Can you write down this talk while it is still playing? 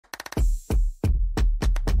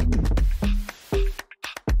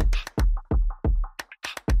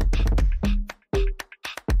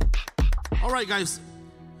right, guys.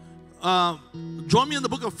 Join me in the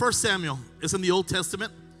book of 1 Samuel. It's in the Old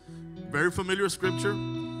Testament. Very familiar scripture.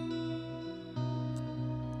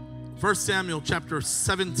 1 Samuel chapter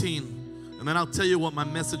 17. And then I'll tell you what my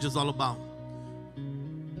message is all about.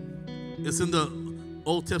 It's in the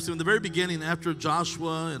Old Testament, the very beginning, after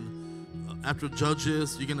Joshua and after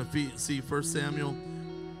Judges. You're going to see 1 Samuel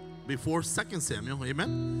before 2 Samuel.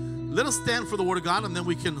 Amen. Let us stand for the word of God, and then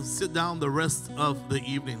we can sit down the rest of the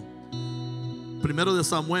evening. Primero de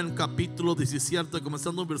Samuel, capítulo 17,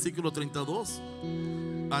 comenzando en versículo 32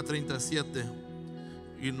 a 37.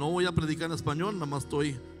 Y no voy a predicar en español, nada más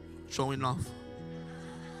estoy showing off.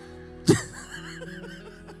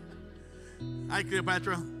 Hi,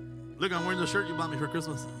 Cleopatra. Look, I'm wearing the shirt you bought me for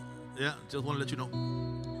Christmas. Yeah, just want to let you know.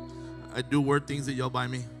 I do wear things that y'all buy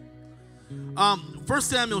me. 1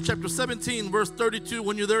 Samuel chapter 17, verse 32.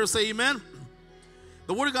 When you're there, say amen.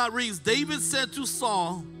 The word of God reads, David said to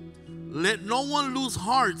Saul, let no one lose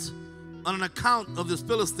heart on an account of this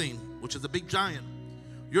Philistine, which is a big giant.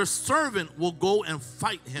 Your servant will go and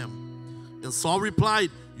fight him. And Saul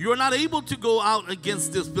replied, you are not able to go out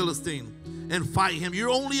against this Philistine and fight him. You're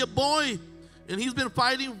only a boy, and he's been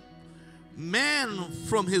fighting man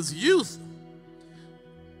from his youth.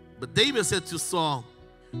 But David said to Saul,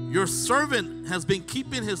 your servant has been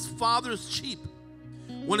keeping his father's sheep.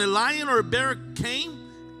 When a lion or a bear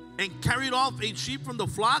came and carried off a sheep from the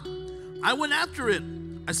flock, I went after it.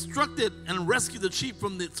 I struck it and rescued the sheep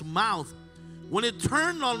from its mouth. When it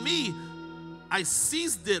turned on me, I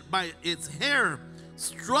seized it by its hair,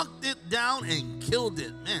 struck it down, and killed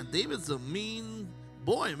it. Man, David's a mean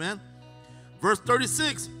boy, man. Verse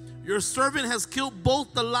 36, your servant has killed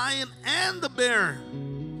both the lion and the bear.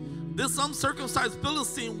 This uncircumcised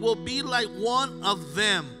Philistine will be like one of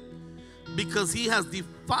them, because he has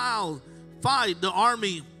defied the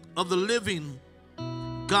army of the living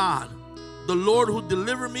God. The Lord who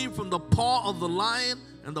delivered me from the paw of the lion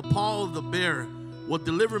and the paw of the bear will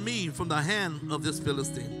deliver me from the hand of this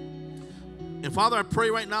Philistine. And Father, I pray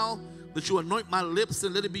right now that you anoint my lips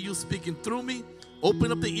and let it be you speaking through me.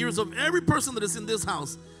 Open up the ears of every person that is in this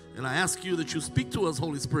house. And I ask you that you speak to us,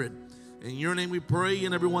 Holy Spirit. In your name we pray,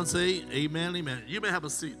 and everyone say amen, amen. You may have a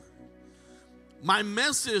seat. My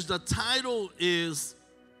message, the title is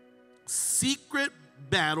Secret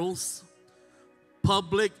Battles,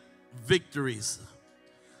 Public Victories.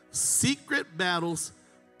 Secret battles,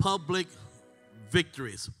 public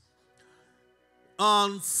victories.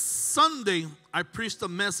 On Sunday, I preached a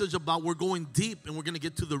message about we're going deep and we're going to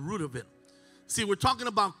get to the root of it. See, we're talking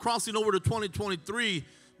about crossing over to 2023,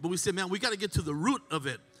 but we said, man, we got to get to the root of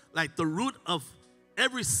it. Like the root of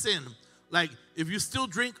every sin. Like if you still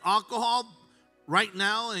drink alcohol right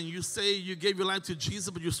now and you say you gave your life to Jesus,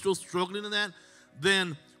 but you're still struggling in that,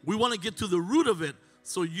 then we want to get to the root of it.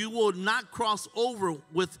 So you will not cross over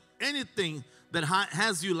with anything that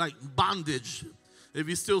has you like bondage. If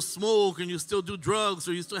you still smoke and you still do drugs,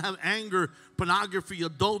 or you still have anger, pornography,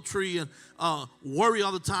 adultery, and worry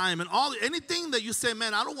all the time, and anything that you say,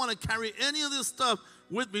 man, I don't want to carry any of this stuff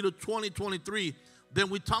with me to 2023, then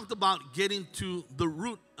we talked about getting to the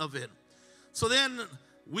root of it. So then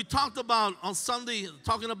we talked about on Sunday,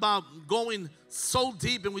 talking about going so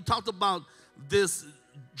deep, and we talked about this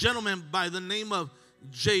gentleman by the name of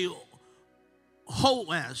Jehoash.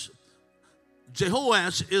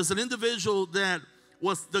 Jehoash is an individual that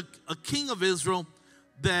was a king of Israel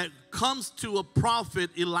that comes to a prophet,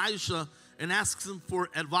 Elisha, and asks him for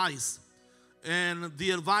advice. And the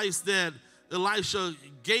advice that Elisha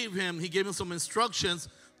gave him, he gave him some instructions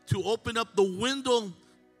to open up the window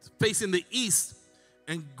facing the east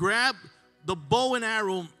and grab the bow and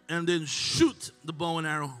arrow and then shoot the bow and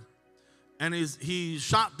arrow. And he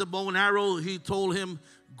shot the bow and arrow. He told him,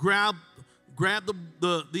 grab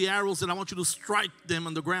the arrows, and I want you to strike them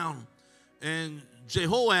on the ground. And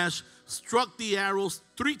Jehoash struck the arrows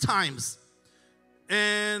 3 times.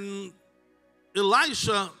 And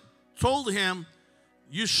Elisha told him,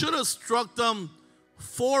 you should have struck them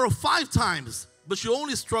 4 or 5 times, but you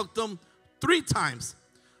only struck them 3 times.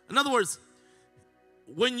 In other words,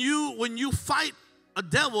 when you fight a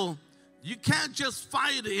devil, you can't just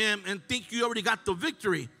fight him and think you already got the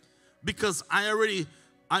victory, because I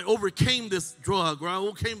overcame this drug, or I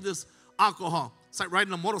overcame this alcohol. It's like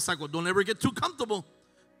riding a motorcycle. Don't ever get too comfortable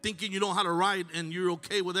thinking you know how to ride and you're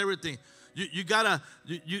okay with everything. You gotta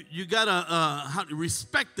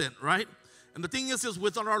respect it, right? And the thing is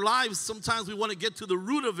within our lives, sometimes we want to get to the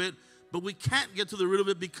root of it, but we can't get to the root of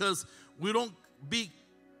it because we don't be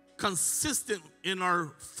consistent in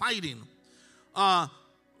our fighting.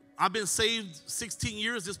 I've been saved 16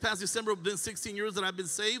 years. This past December, it's been 16 years that I've been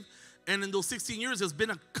saved. And in those 16 years, it's been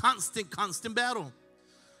a constant battle.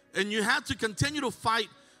 And you have to continue to fight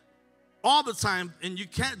all the time, and you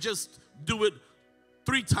can't just do it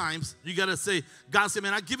 3 times. You got to say, God said,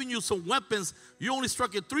 man, I've given you some weapons. You only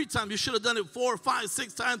struck it 3 times. You should have done it 4, 5,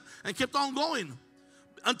 6 times and kept on going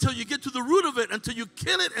until you get to the root of it, until you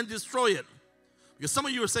kill it and destroy it. Because some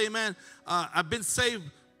of you are saying, man, I've been saved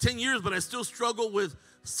 10 years, but I still struggle with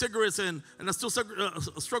cigarettes, and I still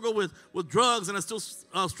struggle with drugs, and I still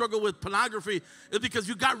struggle with pornography. It's because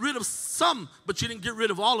you got rid of some, but you didn't get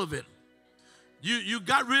rid of all of it. You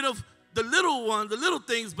got rid of the little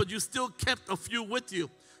things, but you still kept a few with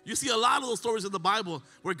you. You see a lot of those stories in the Bible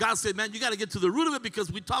where God said, man, you got to get to the root of it,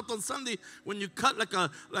 because we talked on Sunday, when you cut like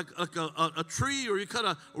a tree, or you cut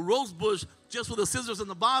a rose bush just with the scissors in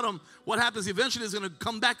the bottom, what happens eventually is going to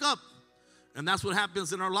come back up. And that's what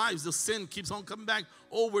happens in our lives. The sin keeps on coming back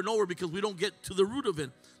over and over because we don't get to the root of it.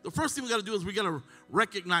 The first thing we got to do is we got to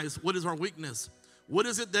recognize what is our weakness. What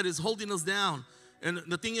is it that is holding us down? And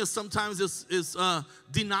the thing is, sometimes it's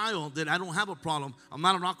denial that I don't have a problem. I'm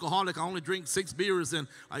not an alcoholic. I only drink 6 beers. And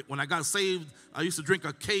when I got saved, I used to drink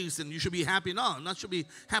a case, and you should be happy. No, I'm not should be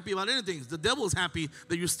happy about anything. The devil is happy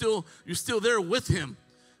that you're still there with him.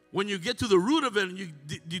 When you get to the root of it and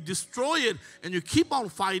you destroy it, and you keep on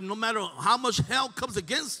fighting, no matter how much hell comes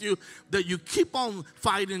against you, that you keep on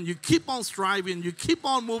fighting, you keep on striving, you keep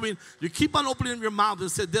on moving, you keep on opening your mouth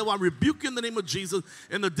and say, devil, I rebuke you in the name of Jesus.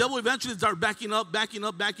 And the devil eventually starts backing up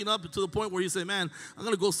to the point where you say, man, I'm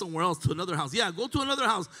going to go somewhere else, to another house. Yeah, go to another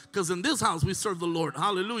house, because in this house we serve the Lord.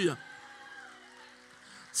 Hallelujah.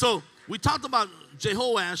 So we talked about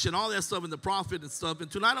Jehoash and all that stuff, and the prophet and stuff.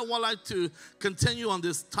 And tonight I would like to continue on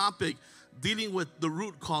this topic, dealing with the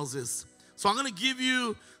root causes. So I'm going to give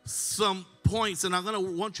you some points, and I'm going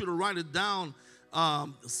to want you to write it down,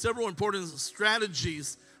 several important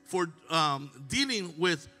strategies for dealing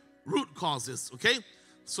with root causes, okay?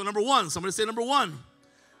 So number 1, somebody say number 1,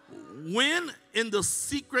 win in the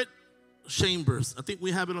secret chambers. I think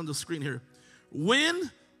we have it on the screen here.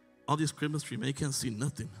 Win. All these Christmas tree, man, you can't see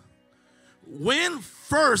nothing. Win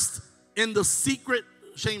first in the secret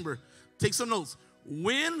chamber. Take some notes.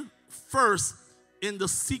 Win first in the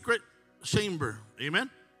secret chamber. Amen?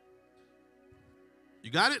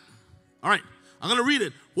 You got it? All right. I'm going to read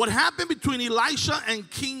it. What happened between Elisha and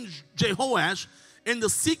King Jehoash in the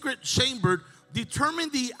secret chamber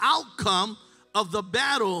determined the outcome of the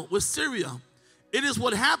battle with Syria. It is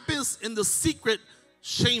what happens in the secret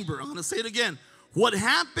chamber. I'm going to say it again. What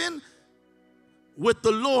happened with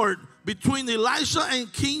the Lord between Elisha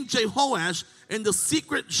and King Jehoash in the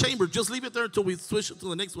secret chamber, just leave it there until we switch it to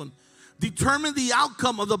the next one, determine the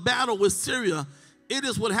outcome of the battle with Syria. It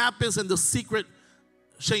is what happens in the secret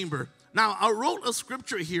chamber. Now, I wrote a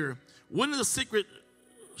scripture here. When in the secret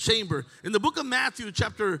chamber? In the book of Matthew,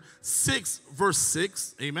 chapter 6, verse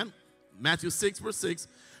 6. Amen. Matthew 6, verse 6.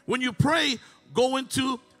 When you pray, go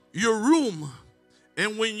into your room.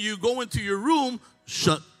 And when you go into your room,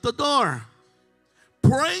 shut the door.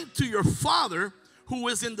 Pray to your Father who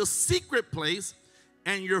is in the secret place,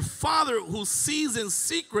 and your Father who sees in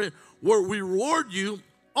secret will reward you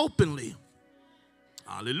openly.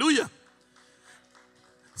 Hallelujah.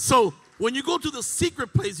 So when you go to the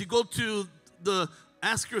secret place, you go to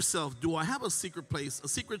ask yourself, do I have a secret place, a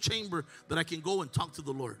secret chamber that I can go and talk to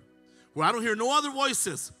the Lord, where I don't hear no other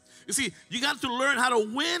voices? You see, you got to learn how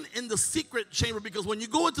to win in the secret chamber, because when you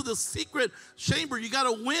go into the secret chamber, you got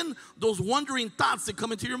to win those wandering thoughts that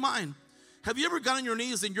come into your mind. Have you ever got on your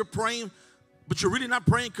knees and you're praying, but you're really not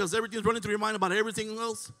praying because everything's running through your mind about everything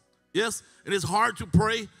else? Yes? And it's hard to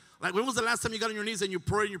pray. Like, when was the last time you got on your knees and you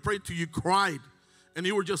prayed till you cried and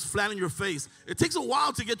you were just flat on your face? It takes a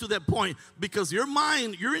while to get to that point, because your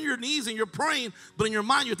mind, you're in your knees and you're praying, but in your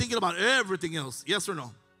mind you're thinking about everything else. Yes or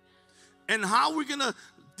no? And how are we going to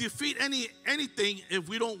defeat anything if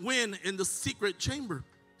we don't win in the secret chamber?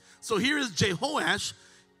 So here is Jehoash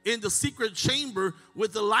in the secret chamber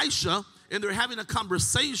with Elisha, and they're having a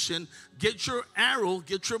conversation. Get your arrow,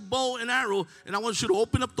 get your bow and arrow, and I want you to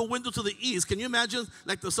open up the window to the east. Can you imagine?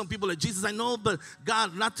 Like, there's some people like, Jesus, I know, but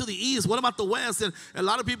God, not to the east. What about the west? And a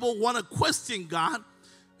lot of people want to question God,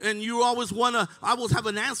 and you always want to, I always have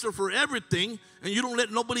an answer for everything, and you don't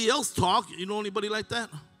let nobody else talk. You know anybody like that?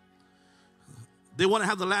 They want to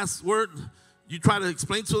have the last word. You try to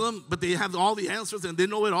explain to them, but they have all the answers and they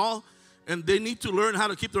know it all. And they need to learn how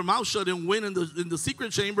to keep their mouth shut and win in the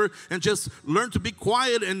secret chamber, and just learn to be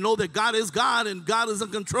quiet and know that God is God and God is in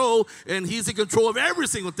control, and He's in control of every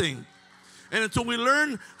single thing. And until we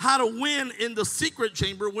learn how to win in the secret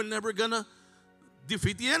chamber, we're never going to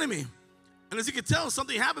defeat the enemy. And as you can tell,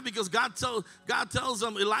 something happened because God tells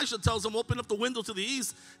him, Elisha tells him, open up the window to the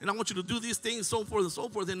east, and I want you to do these things, so forth and so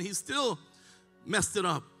forth. And he still messed it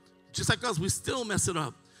up. Just like us, we still mess it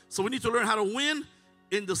up. So we need to learn how to win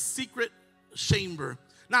in the secret chamber.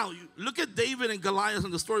 Now, look at David and Goliath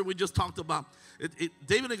in the story we just talked about.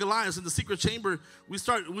 David and Goliath in the secret chamber, we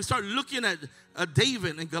start looking at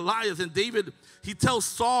David and Goliath. And David, he tells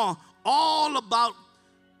Saul all about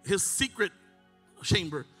his secret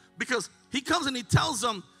chamber. Because he comes and he tells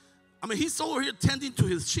them, he's over here tending to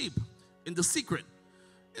his sheep in the secret.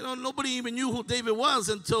 You know, nobody even knew who David was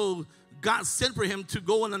until God sent for him to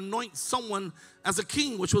go and anoint someone as a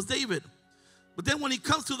king, which was David. But then when he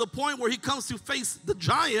comes to the point where he comes to face the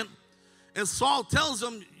giant, and Saul tells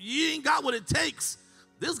him, you ain't got what it takes.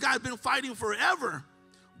 This guy's been fighting forever.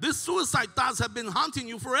 This suicide thoughts have been haunting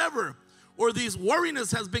you forever. Or these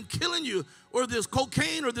worriness has been killing you. Or this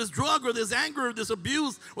cocaine, or this drug, or this anger, or this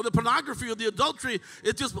abuse, or the pornography, or the adultery.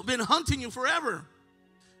 It's just been hunting you forever.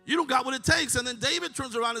 You don't got what it takes. And then David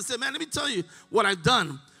turns around and said, man, let me tell you what I've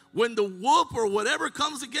done. When the wolf or whatever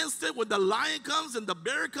comes against it, when the lion comes and the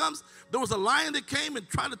bear comes, there was a lion that came and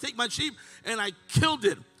tried to take my sheep, and I killed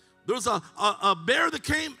it. There was a bear that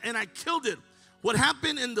came, and I killed it. What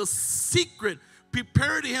happened in the secret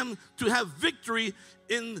prepared him to have victory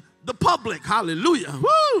in the public. Hallelujah.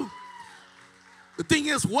 Woo! The thing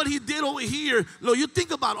is, what he did over here, you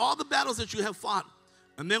think about all the battles that you have fought,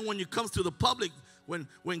 and then when it comes to the public,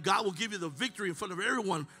 when God will give you the victory in front of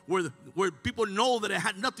everyone, where people know that it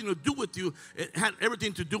had nothing to do with you, it had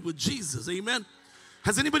everything to do with Jesus. Amen?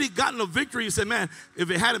 Has anybody gotten a victory? You say, man, if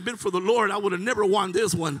it hadn't been for the Lord, I would have never won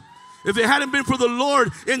this one. If it hadn't been for the Lord,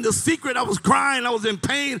 in the secret, I was crying, I was in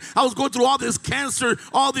pain, I was going through all this cancer,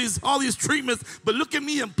 all these treatments. But look at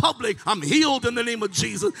me in public, I'm healed in the name of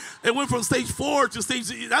Jesus. It went from stage 4 to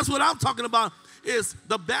stage. That's what I'm talking about. Is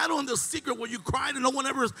the battle in the secret where you cried and no one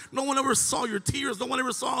ever saw your tears, no one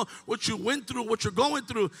ever saw what you went through, what you're going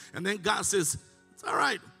through. And then God says, it's all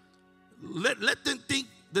right. Let them think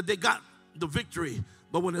that they got the victory.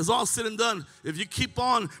 But when it's all said and done, if you keep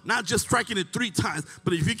on not just striking it 3 times,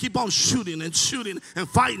 but if you keep on shooting and shooting and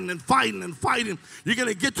fighting and fighting and fighting, you're going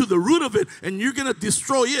to get to the root of it and you're going to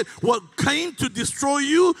destroy it. What came to destroy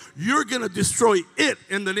you, you're going to destroy it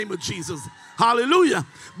in the name of Jesus. Hallelujah.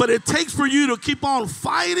 But it takes for you to keep on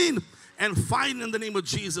fighting and fighting in the name of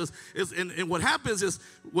Jesus. And what happens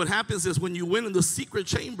is when you win in the secret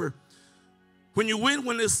chamber, when you win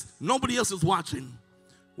when nobody else is watching,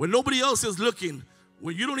 when nobody else is looking,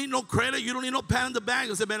 when you don't need no credit, you don't need no pat in the back.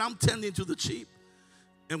 I said, man, I'm tending to the sheep.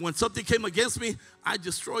 And when something came against me, I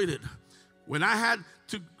destroyed it. When I had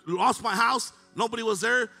to lost my house, nobody was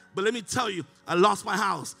there. But let me tell you, I lost my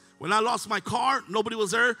house. When I lost my car, nobody was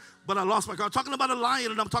there, but I lost my car. I'm talking about a lion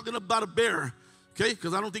and I'm talking about a bear, okay?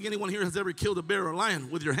 Because I don't think anyone here has ever killed a bear or a lion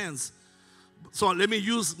with your hands. So let me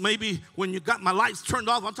use maybe when you got my lights turned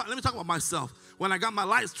off. Let me talk about myself. When I got my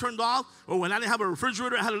lights turned off, or when I didn't have a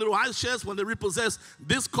refrigerator, I had a little ice chest. When they repossessed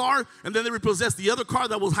this car, and then they repossessed the other car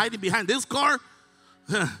that was hiding behind this car.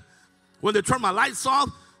 When they turned my lights off,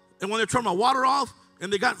 and when they turned my water off,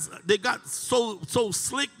 and they got so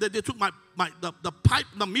slick that they took the pipe,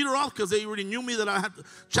 the meter off, because they already knew me that I had the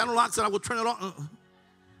channel locks and I would turn it on.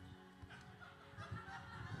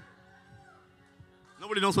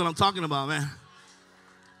 Nobody knows what I'm talking about, man.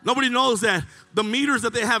 Nobody knows that the meters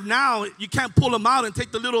that they have now, you can't pull them out and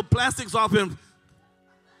take the little plastics off him.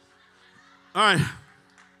 All right.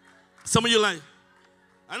 Some of you like,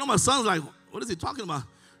 I know my son's like, what is he talking about?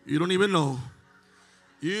 You don't even know.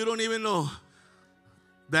 You don't even know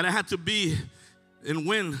that I had to be and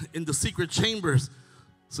win in the secret chambers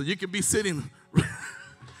so you can be sitting,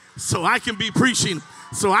 so I can be preaching,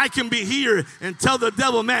 so I can be here and tell the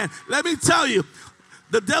devil, man, let me tell you,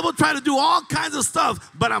 the devil tried to do all kinds of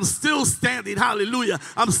stuff, but I'm still standing, hallelujah.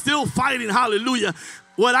 I'm still fighting, hallelujah.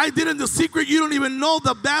 What I did in the secret, you don't even know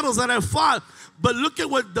the battles that I fought, but look at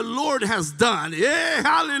what the Lord has done. Yeah,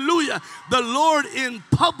 hallelujah. The Lord in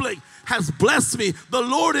public has blessed me. The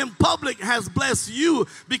Lord in public has blessed you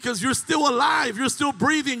because you're still alive. You're still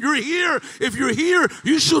breathing. You're here. If you're here,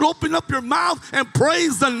 you should open up your mouth and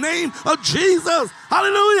praise the name of Jesus.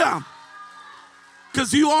 Hallelujah.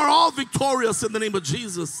 Because you are all victorious in the name of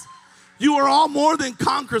Jesus. You are all more than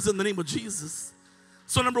conquerors in the name of Jesus.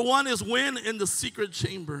 So number 1 is win in the secret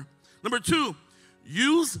chamber. Number 2,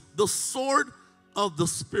 use the sword of the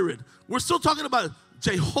Spirit. We're still talking about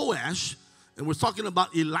Jehoash, and we're talking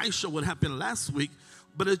about Elisha, what happened last week.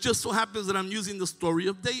 But it just so happens that I'm using the story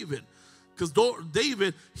of David. Because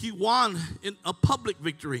David, he won in a public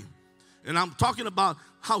victory. And I'm talking about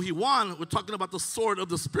how he won, we're talking about the sword of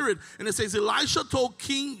the Spirit. And it says, Elisha told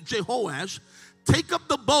King Jehoash, take up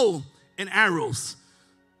the bow and arrows.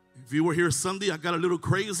 If you were here Sunday, I got a little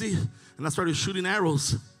crazy and I started shooting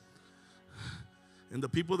arrows. And the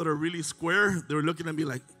people that are really square, they were looking at me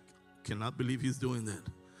like, cannot believe he's doing that.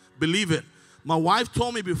 Believe it. My wife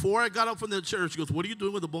told me before I got up from the chair, she goes, what are you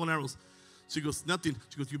doing with the bow and arrows? She goes, nothing.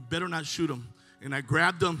 She goes, you better not shoot them. And I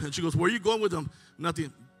grabbed them, and she goes, where are you going with them?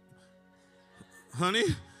 Nothing. Honey,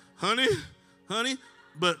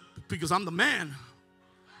 but because I'm the man.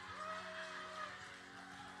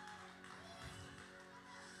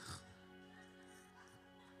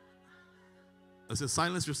 I said,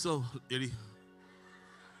 silence yourself, Eddie.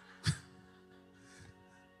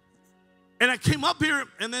 And I came up here,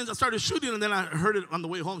 and then I started shooting, and then I heard it on the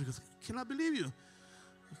way home. He goes, cannot believe you.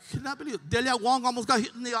 Cannot believe it. Delia Wong almost got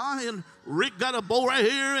hit in the eye, and Rick got a bow right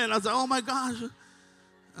here, and I was like, oh my gosh.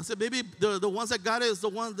 I said, baby, the ones that got it is the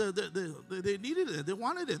ones that they needed it. They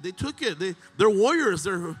wanted it. They took it. They're warriors.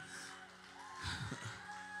 And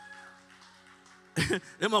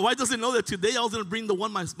my wife doesn't know that today I was going to bring the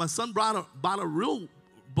one my son bought a real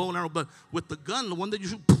bow and arrow, but with the gun, the one that you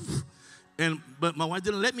shoot. But my wife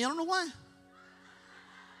didn't let me. I don't know why.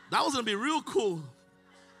 That was going to be real cool.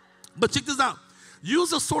 But check this out. Use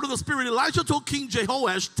the sword of the Spirit. Elijah told King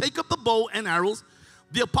Jehoash, take up the bow and arrows.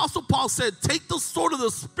 The Apostle Paul said, take the sword of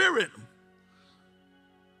the Spirit.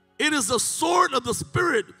 It is the sword of the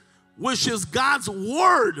Spirit, which is God's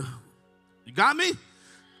word. You got me?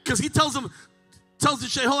 Because he tells the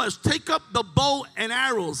Jehoash, take up the bow and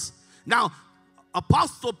arrows. Now,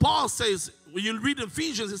 Apostle Paul says, when you read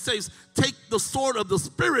Ephesians, it says, take the sword of the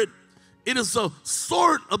Spirit. It is the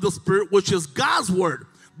sword of the Spirit, which is God's word,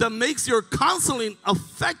 that makes your counseling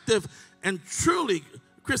effective and truly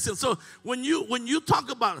Christian. So when you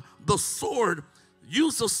talk about the sword,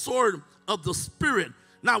 use the sword of the Spirit.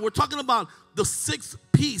 Now we're talking about the sixth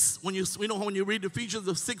piece. When you read Ephesians,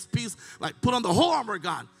 the sixth piece, like put on the whole armor of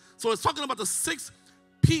God. So it's talking about the sixth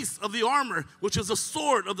piece of the armor, which is the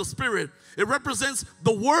sword of the Spirit. It represents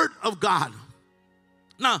the word of God.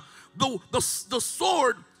 Now the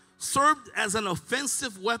sword served as an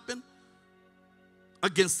offensive weapon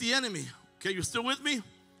against the enemy. Okay, you're still with me?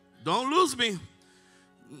 Don't lose me.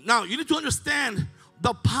 Now, you need to understand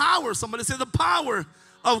the power, somebody say the power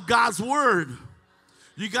of God's word.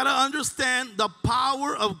 You got to understand the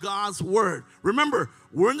power of God's word. Remember,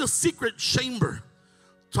 we're in the secret chamber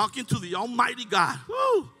talking to the Almighty God.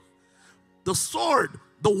 Woo! The sword,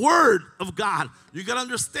 the word of God. You got to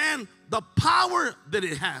understand the power that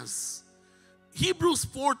it has. Hebrews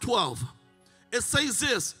 4:12. It says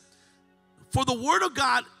this, for the word of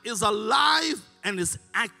God is alive and is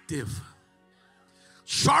active,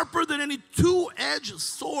 sharper than any two-edged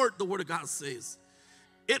sword, the word of God says.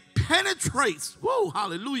 It penetrates, whoa,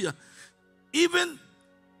 hallelujah, even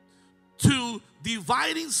to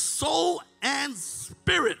dividing soul and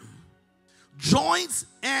spirit, joints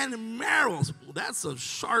and marrows. Well, that's a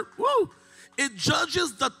sharp, whoa. It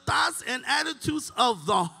judges the thoughts and attitudes of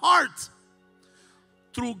the heart.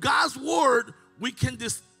 Through God's word, we can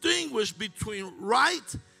distinguish between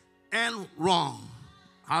right and wrong.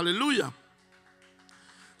 Hallelujah.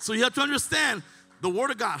 So you have to understand the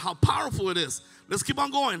word of God, how powerful it is. Let's keep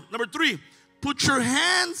on going. Number 3, put your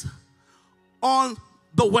hands on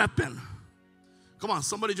the weapon. Come on,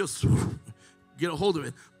 somebody just get a hold of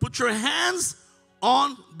it. Put your hands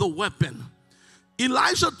on the weapon.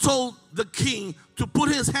 Elijah told the king to put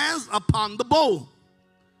his hands upon the bow.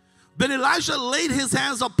 Then Elisha laid his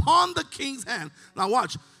hands upon the king's hand. Now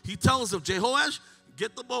watch. He tells him, Jehoash,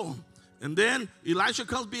 get the bow. And then Elisha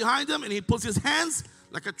comes behind him and he puts his hands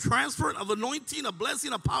like a transfer of anointing, a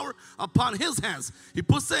blessing, a power upon his hands. He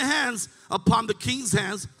puts the hands upon the king's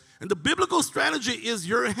hands. And the biblical strategy is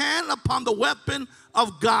your hand upon the weapon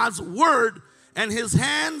of God's word and his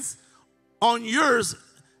hands on yours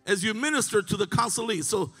as you minister to the counselee.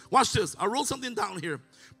 So watch this. I wrote something down here.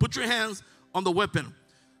 Put your hands on the weapon.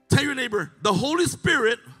 Tell your neighbor, the Holy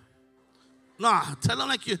Spirit, tell them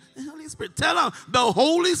like you, the Holy Spirit, tell them the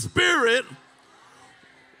Holy Spirit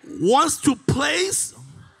wants to place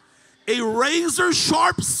a razor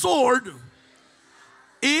sharp sword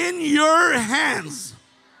in your hands.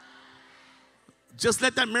 Just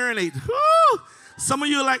let that marinate. Woo! Some of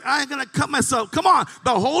you are like, I ain't gonna cut myself. Come on,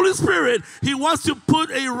 the Holy Spirit, he wants to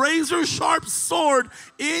put a razor sharp sword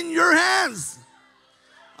in your hands.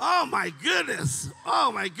 Oh my goodness.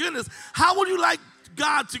 Oh my goodness. How would you like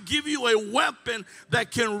God to give you a weapon that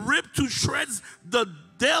can rip to shreds the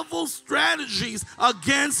devil's strategies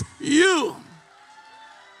against you?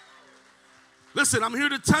 Listen, I'm here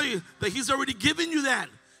to tell you that he's already given you that.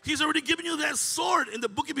 He's already given you that sword. In the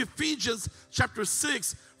book of Ephesians chapter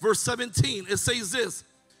 6, verse 17, it says this.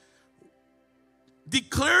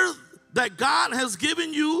 Declare that God has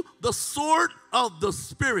given you the sword of the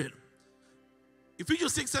Spirit.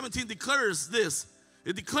 Ephesians 6:17 declares this.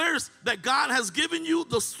 It declares that God has given you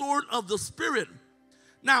the sword of the Spirit.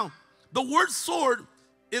 Now, the word sword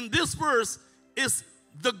in this verse is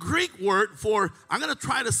the Greek word for, I'm going to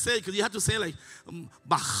try to say, because you have to say like,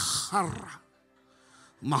 mahara.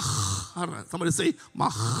 Mahara. Somebody say,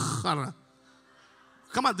 mahara.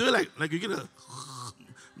 Come on, do it like you get a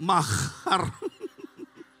mahara.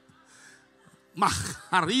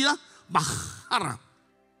 Maharia, mahara.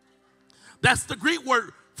 That's the Greek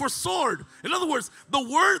word for sword. In other words, the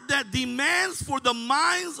word that demands for the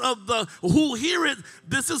minds of the who hear it,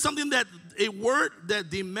 this is something that, a word that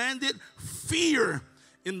demanded fear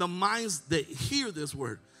in the minds that hear this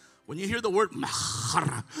word. When you hear the word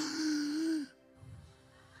mahara,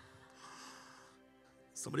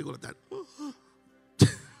 somebody go like that.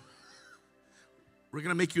 We're going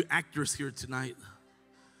to make you actors here tonight.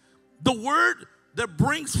 The word that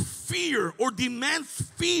brings fear or demands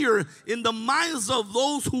fear in the minds of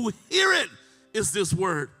those who hear it is this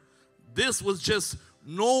word. This was just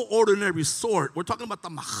no ordinary sword. We're talking about the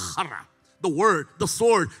mahara, the word, the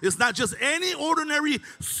sword. It's not just any ordinary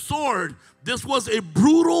sword. This was a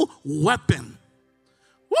brutal weapon.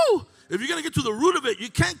 Woo! If you're going to get to the root of it, you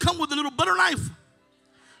can't come with a little butter knife.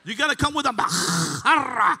 You got to come with a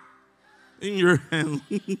mahara in your hand.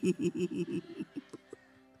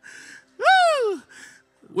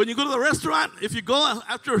 When you go to the restaurant, if you go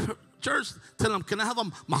after church, tell them, can I have a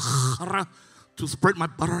mahara to spread my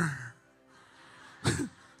butter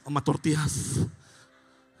on my tortillas?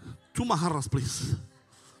 2 maharas, please.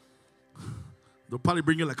 They'll probably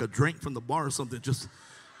bring you like a drink from the bar or something. Just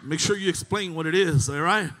make sure you explain what it is, all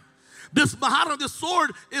right? This mahara, this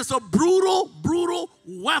sword, is a brutal, brutal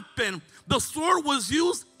weapon. The sword was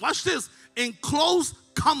used, watch this, in close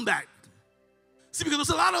combat. See, because there's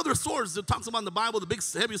a lot of other swords that talks about in the Bible, the big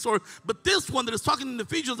heavy sword. But this one that is talking in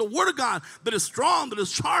Ephesians, the word of God that is strong, that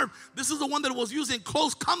is sharp, this is the one that was used in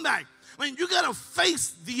close combat. I mean, you got to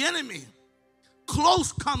face the enemy.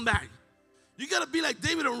 Close combat. You got to be like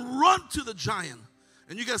David and run to the giant.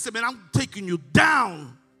 And you got to say, man, I'm taking you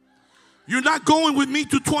down. You're not going with me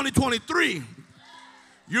to 2023.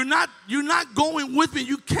 You're not going with me.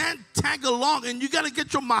 You can't tag along. And you got to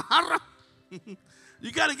get your mahara.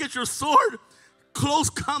 You got to get your sword. Close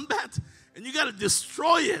combat, and you got to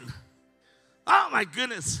destroy it. Oh my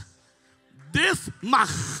goodness. This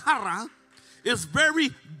mahara is very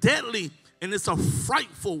deadly, and it's a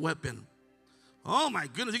frightful weapon. Oh my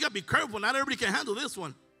goodness, you got to be careful. Not everybody can handle this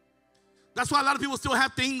one. That's why a lot of people still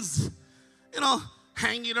have things,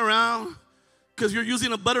 hanging around because you're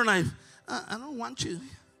using a butter knife. I don't want you.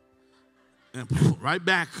 And right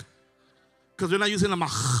back, because they're not using a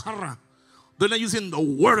mahara. They're not using the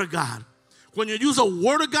word of God. When you use a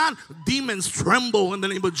word of God, demons tremble in the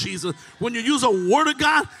name of Jesus. When you use a word of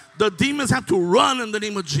God, the demons have to run in the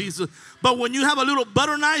name of Jesus. But when you have a little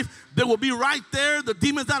butter knife, they will be right there. The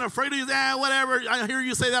demon's not afraid of you. Whatever. I hear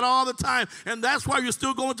you say that all the time. And that's why you're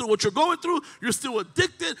still going through what you're going through. You're still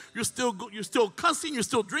addicted. You're still cussing. You're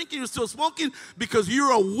still drinking. You're still smoking because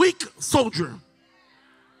you're a weak soldier.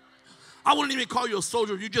 I wouldn't even call you a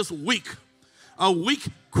soldier. You're just weak. A weak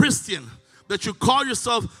Christian. That you call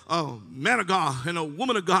yourself a man of God and a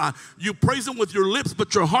woman of God. You praise Him with your lips,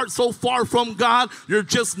 but your heart's so far from God, you're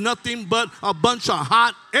just nothing but a bunch of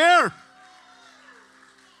hot air.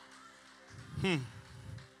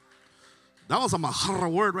 That was a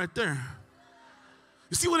mahara word right there.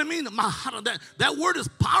 You see what I mean? Mahara, that word is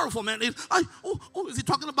powerful, man. Is he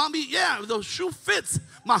talking about me? Yeah, the shoe fits.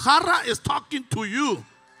 Mahara is talking to you.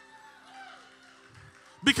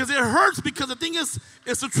 Because it hurts, because the thing is,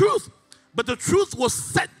 it's the truth. But the truth will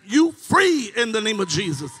set you free in the name of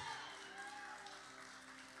Jesus.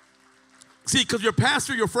 See, because your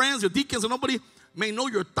pastor, your friends, your deacons, and nobody may know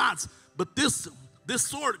your thoughts. But this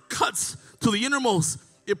sword cuts to the innermost.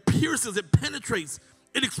 It pierces, it penetrates.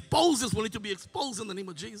 It exposes what needs to be exposed in the name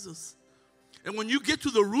of Jesus. And when you get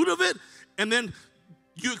to the root of it, and then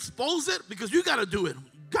you expose it, because you got to do it.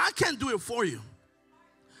 God can't do it for you.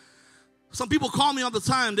 Some people call me all the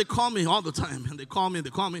time. They call me all the time. And they call me.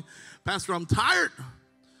 Pastor, I'm tired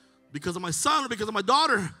because of my son or because of my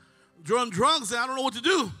daughter. They're on drugs and I don't know what to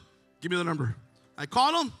do. Give me the number. I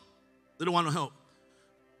call them. They don't want no help.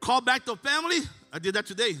 Call back the family. I did that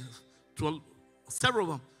today to several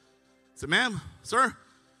of them. I said, ma'am, sir,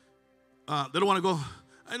 they don't want to go.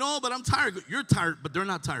 I know, but I'm tired. You're tired, but they're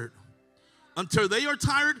not tired. Until they are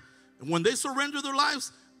tired, and when they surrender their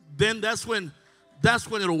lives, then that's when that's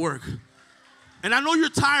when it'll work. And I know you're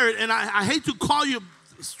tired, and I hate to call you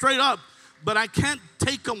straight up, but I can't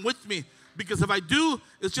take them with me, because if I do,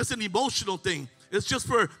 it's just an emotional thing. It's just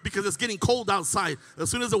because it's getting cold outside. As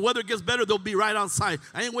soon as the weather gets better, they'll be right outside.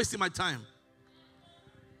 I ain't wasting my time.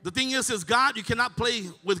 The thing is God, you cannot play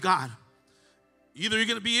with God. Either you're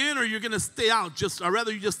going to be in or you're going to stay out. I'd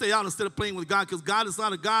rather you just stay out instead of playing with God, because God is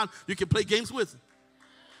not a God you can play games with.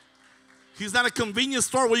 He's not a convenience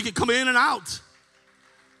store where you can come in and out.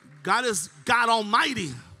 God is God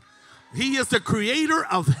Almighty. He is the creator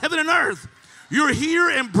of heaven and earth. You're here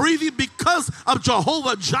and breathing because of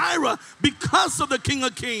Jehovah Jireh, because of the King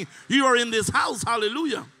of Kings. You are in this house.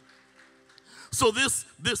 Hallelujah. So this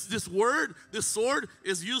sword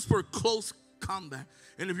is used for close combat.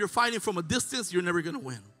 And if you're fighting from a distance, you're never going to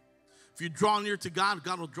win. If you draw near to God,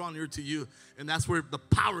 God will draw near to you. And that's where the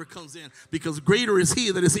power comes in, because greater is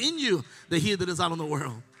He that is in you than he that is out in the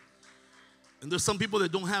world. And there's some people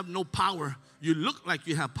that don't have no power. You look like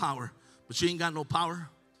you have power, but you ain't got no power.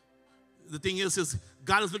 The thing is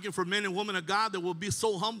God is looking for men and women of God that will be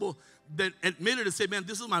so humble that admit it and say, man,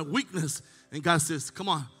 this is my weakness. And God says, come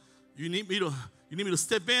on, you need me to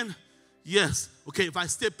step in? Yes. Okay, if I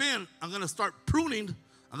step in, I'm going to start pruning.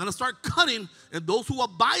 I'm going to start cutting. And those who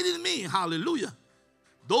abide in me, hallelujah.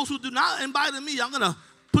 Those who do not abide in me, I'm going to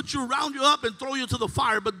put you, round you up and throw you to the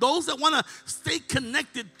fire. But those that want to stay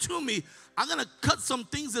connected to me, I'm going to cut some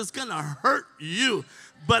things that's going to hurt you.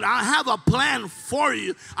 But I have a plan for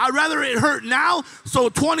you. I'd rather it hurt now, so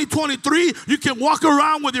 2023, you can walk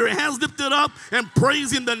around with your hands lifted up and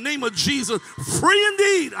praise in the name of Jesus. Free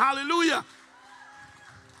indeed. Hallelujah.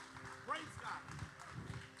 Praise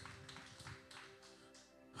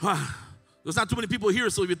God. There's not too many people here,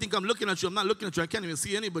 so if you think I'm looking at you, I'm not looking at you. I can't even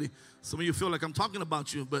see anybody. Some of you feel like I'm talking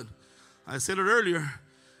about you, but I said it earlier.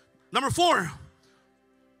 Number 4,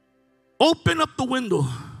 open up the window.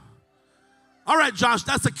 All right, Josh,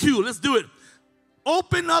 that's a cue. Let's do it.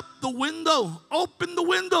 Open up the window. Open the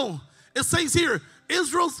window. It says here,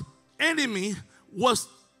 Israel's enemy was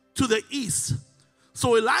to the east.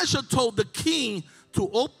 So Elisha told the king to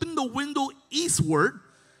open the window eastward.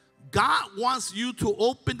 God wants you to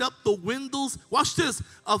open up the windows, watch this,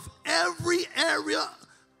 of every area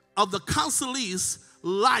of the counselee's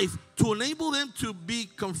life to enable them to be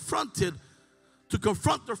confronted, to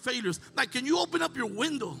confront their failures. Like, can you open up your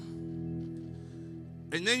window?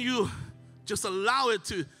 And then you just allow it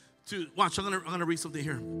to watch. I'm gonna read something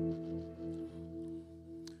here.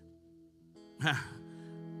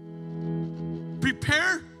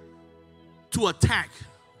 Prepare to attack.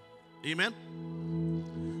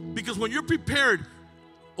 Amen. Because when you're prepared,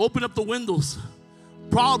 open up the windows.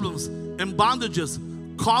 Problems and bondages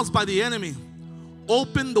caused by the enemy,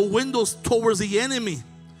 open the windows towards the enemy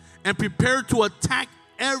and prepare to attack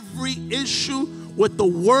every issue with the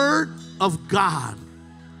word of God.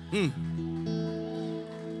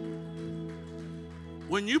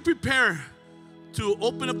 When you prepare to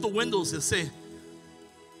open up the windows and say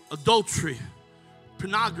adultery,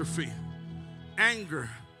 pornography, anger,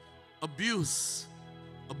 abuse,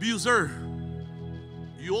 abuser,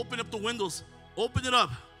 you open up the windows, open it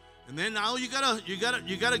up, and then now you gotta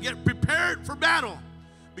get prepared for battle.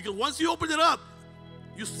 Because once you open it up,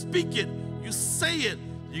 you speak it, you say it,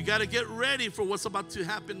 you gotta get ready for what's about to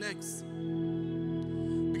happen next.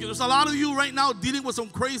 Because there's a lot of you right now dealing with some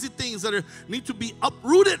crazy things that need to be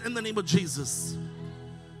uprooted in the name of Jesus.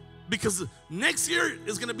 Because next year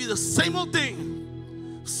is going to be the same old thing.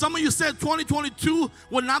 Some of you said 2022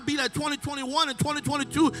 will not be like 2021, and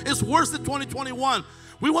 2022 is worse than 2021.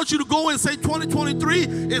 We want you to go and say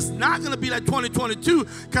 2023 is not going to be like 2022,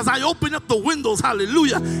 because I opened up the windows,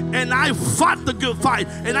 hallelujah, and I fought the good fight,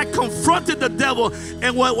 and I confronted the devil,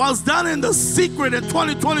 and what was done in the secret in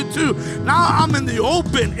 2022, now I'm in the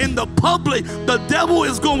open, in the public. The devil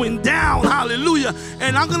is going down, hallelujah,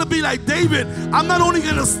 and I'm going to be like David. I'm not only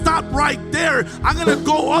going to stop right there, I'm going to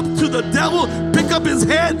go up to the devil, pick up his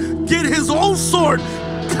head, get his own sword,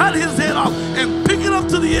 cut his head off, and pick it up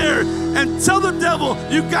to the air and tell the devil,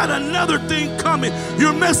 you got another thing coming.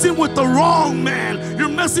 You're messing with the wrong man. You're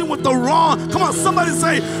messing with the wrong. Come on, somebody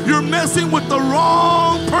say, you're messing with the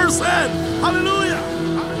wrong person. Hallelujah.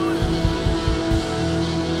 Hallelujah.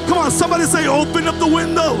 Come on, somebody say, open up the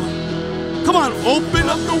window. Come on, open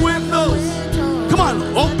up the windows. Come on,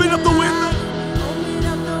 open up the window.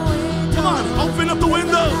 Come on, open up the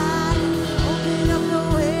window.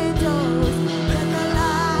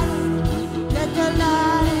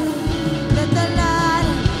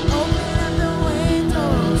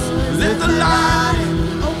 Let the light in.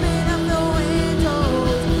 Open up the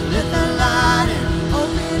windows. Let the light in.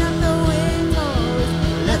 Open up the windows.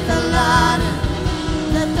 Let the light in.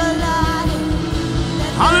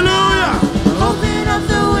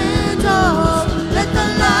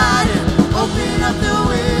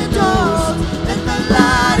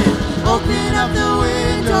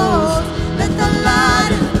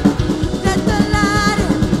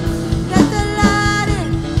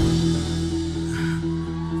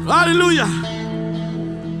 Hallelujah.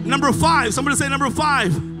 Number 5. Somebody say number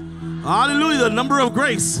 5. Hallelujah. The number of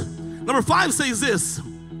grace. Number 5 says this.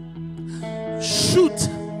 Shoot.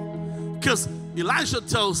 Because Elisha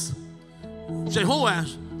tells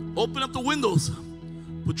Jehoash, open up the windows.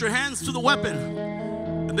 Put your hands to the weapon.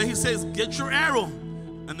 And then he says, get your arrow.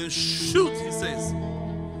 And then shoot, he says.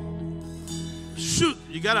 Shoot.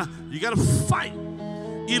 You gotta fight.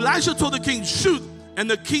 Elisha told the king, shoot. And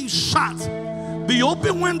the king shot. The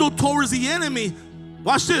open window towards the enemy,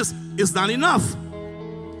 watch this, is not enough.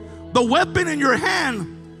 The weapon in your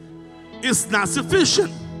hand is not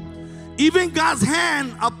sufficient. Even God's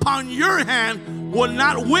hand upon your hand will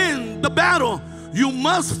not win the battle. You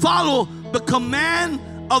must follow the command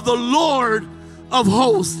of the Lord of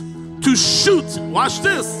hosts to shoot. Watch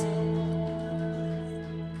this.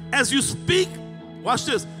 As you speak, watch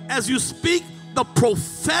this. As you speak the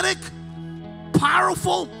prophetic,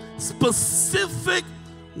 powerful, specific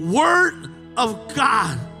word of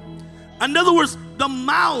God. In other words, the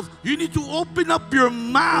mouth. You need to open up your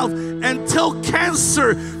mouth and tell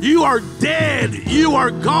cancer, you are dead, you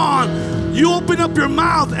are gone. You open up your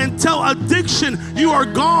mouth and tell addiction, you are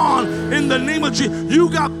gone in the name of Jesus.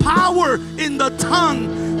 You got power in the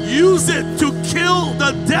tongue. Use it to kill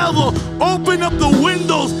the devil. Open up the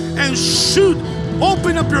windows and shoot.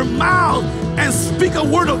 Open up your mouth and speak a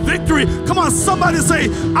word of victory. Come on, somebody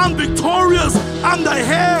say, I'm victorious. I'm the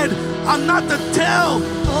head. I'm not the tail.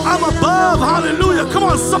 I'm above. Hallelujah. Come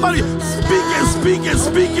on, somebody speak it, speak it,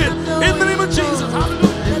 speak it. In the name of Jesus. Hallelujah.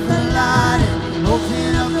 Let the light in.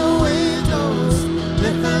 Open up the windows.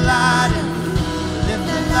 Let the light in. Let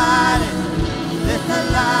the light in. Let the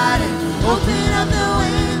light in. Open up the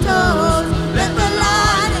windows. Let the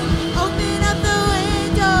light in. Open up the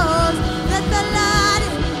windows. Let the light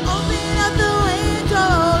in. Open up the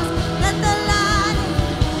windows. Let the light in.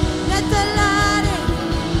 Let the light in.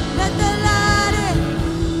 Let the light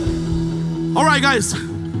in. All right, guys.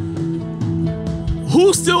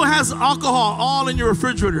 Who still has alcohol all in your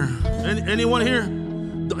refrigerator? Anyone here?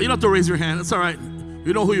 You don't have to raise your hand. It's all right.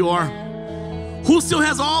 You know who you are. Who still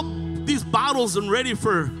has all these bottles and ready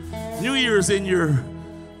for New Year's in your...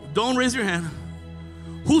 Don't raise your hand.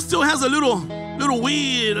 Who still has a little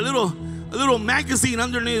weed, a little magazine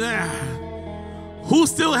underneath there? Who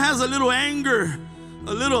still has a little anger,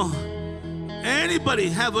 a little... Anybody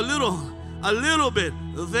have a little bit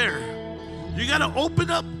there? You got to open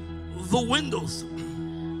up the windows.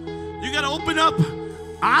 You got to open up.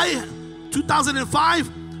 2005,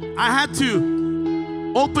 I had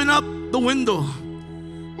to open up the window,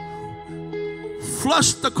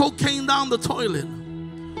 flush the cocaine down the toilet,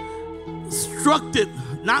 struck it,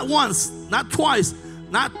 not once, not twice,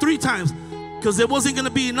 not 3 times, because it wasn't going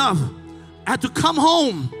to be enough. I had to come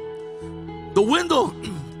home, the window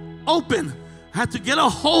open. I had to get a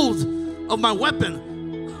hold of my weapon,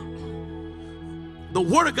 the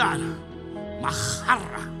Word of God,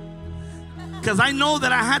 because I know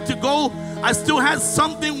that I had to go. I still had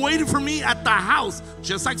something waiting for me at the house,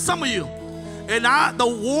 just like some of you. And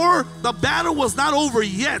the battle was not over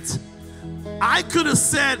yet. I could have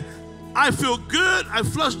said, I feel good. I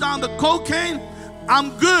flushed down the cocaine.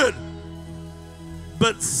 I'm good.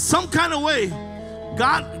 But some kind of way,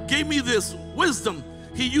 God gave me this wisdom.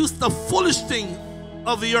 He used the foolish thing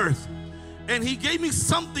of the earth. And He gave me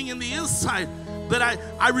something in the inside that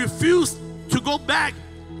I refused to go back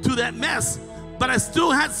to that mess. But I still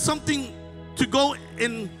had something to go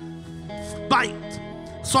and bite.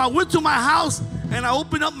 So I went to my house and I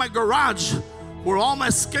opened up my garage where all my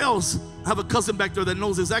scales, I have a cousin back there that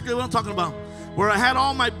knows exactly what I'm talking about, where I had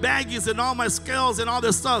all my baggies and all my scales and all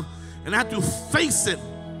this stuff, and I had to face it,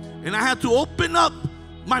 and I had to open up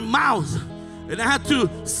my mouth, and I had to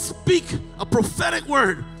speak a prophetic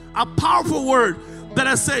word, a powerful word that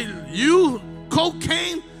I say, you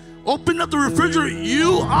cocaine, open up the refrigerator,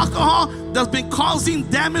 you alcohol that's been causing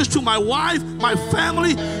damage to my wife, my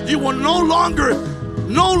family, you will no longer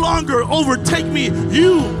overtake me.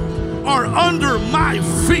 You are under my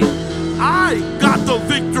feet. I got the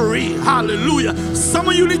victory. Hallelujah. Some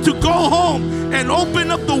of you need to go home and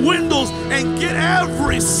open up the windows and get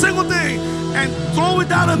every single thing and throw it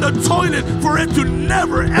down in the toilet for it to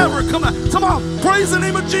never ever come out. Come on, praise the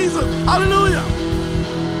name of Jesus. Hallelujah.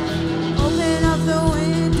 Open up the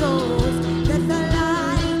windows, let the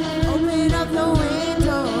light. Open up the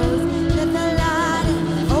windows, let the light.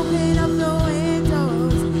 Open up the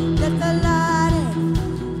windows, let the light.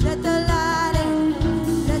 Let the light.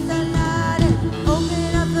 Let the light.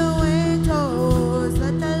 Open up the windows,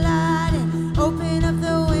 let the light. Open up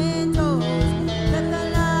the windows, let the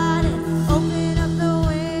light. Open up the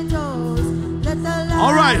windows, let the light.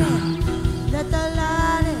 All right. Let the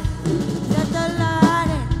light.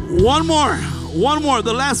 One more,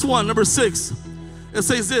 the last one, number 6. It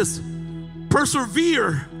says this: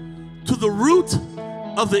 persevere to the root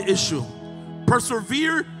of the issue.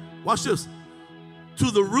 Persevere, watch this,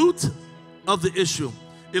 to the root of the issue.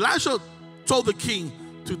 Elisha told the king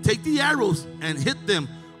to take the arrows and hit them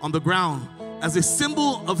on the ground as a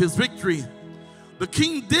symbol of his victory. The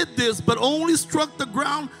king did this, but only struck the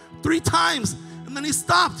ground 3 times, and then he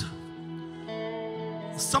stopped.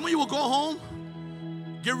 Some of you will go home,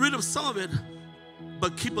 get rid of some of it,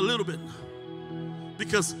 but keep a little bit.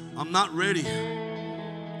 Because I'm not ready.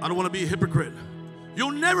 I don't want to be a hypocrite.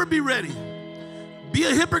 You'll never be ready. Be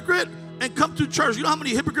a hypocrite and come to church. You know how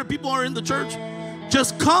many hypocrite people are in the church?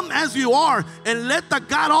 Just come as you are and let the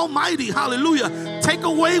God Almighty, hallelujah, take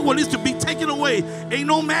away what needs to be taken away. Ain't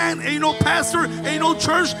no man, ain't no pastor, ain't no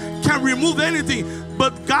church can remove anything.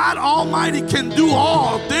 But God Almighty can do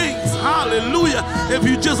all things. Hallelujah. If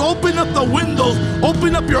you just open up the windows,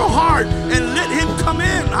 open up your heart and let him come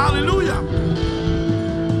in. Hallelujah.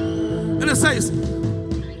 And it says,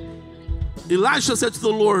 Elisha said to the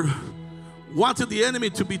Lord, wanted the enemy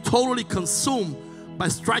to be totally consumed by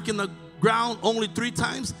striking the ground only 3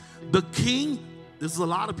 times. The king, this is a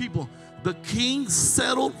lot of people, the king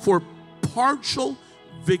settled for partial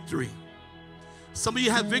victory. Some of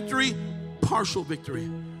you have victory, partial victory.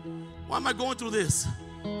 Why am I going through this?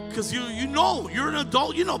 Because you know, you're an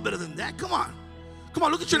adult, you know better than that. Come on,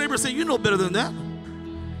 look at your neighbor and say, you know better than that.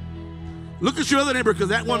 Look at your other neighbor, because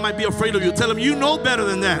that one might be afraid of you. Tell him, you know better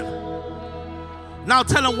than that. Now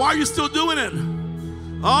tell him, why are you still doing it?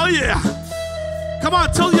 Oh yeah. Come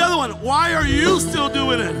on, tell the other one, why are you still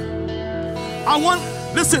doing it?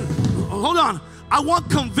 Listen, hold on. I want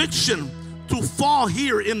conviction to fall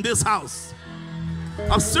here in this house.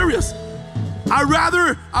 I'm serious. I'd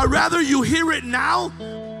rather you hear it now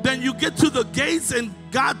than you get to the gates and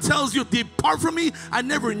God tells you, depart from me, I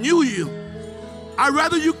never knew you. I'd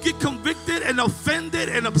rather you get convicted and offended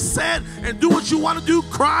and upset and do what you want to do,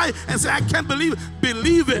 cry and say, I can't believe it.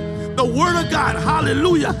 Believe it. The word of God,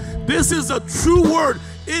 hallelujah. This is a true word.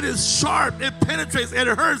 It is sharp, it penetrates, it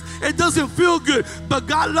hurts, it doesn't feel good. But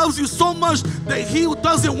God loves you so much that he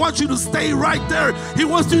doesn't want you to stay right there. He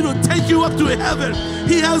wants you to take you up to heaven.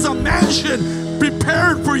 He has a mansion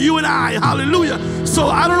prepared for you and I. Hallelujah. So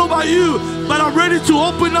I don't know about you, but I'm ready to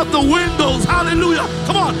open up the windows. Hallelujah.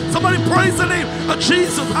 Come on, somebody praise the name of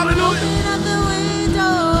Jesus. Hallelujah. Open up the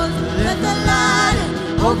windows, let the light in.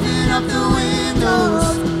 Open up the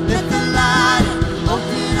windows, let the light in.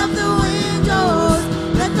 Open up the windows,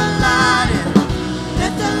 let the light in.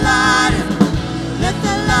 Let the light in. Let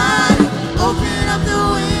the light in. Open up the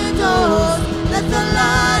windows, let the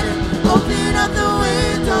light in. Open up the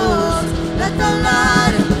windows, let the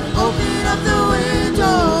light in. Open up the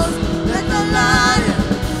windows, let the light in.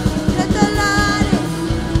 Let the light in.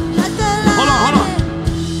 Let the light in. Hold on.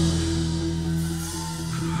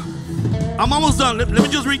 I'm almost done. Let me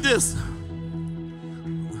just read this.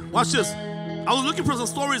 Watch this. I was looking for some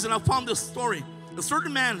stories and I found this story. A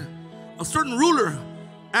certain man, a certain ruler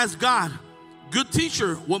asked God, good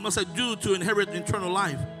teacher, what must I do to inherit eternal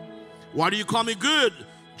life? Why do you call me good?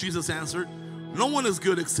 Jesus answered, no one is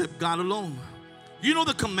good except God alone. You know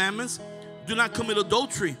the commandments. Do not commit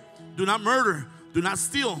adultery. Do not murder. Do not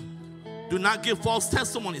steal. Do not give false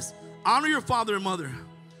testimonies. Honor your father and mother.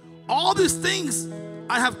 All these things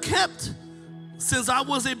I have kept since I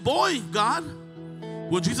was a boy, God.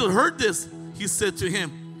 When Jesus heard this, he said to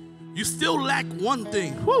him, you still lack one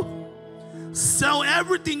thing. Whew. Sell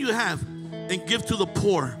everything you have and give to the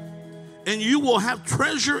poor, and you will have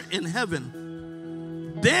treasure in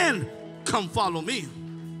heaven. Then come follow me.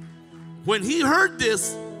 When he heard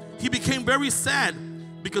this, he became very sad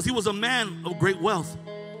because he was a man of great wealth.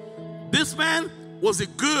 This man was a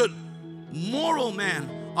good, moral man,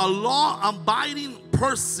 a law-abiding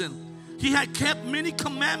person. He had kept many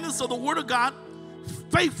commandments of the Word of God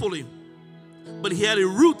faithfully, but he had a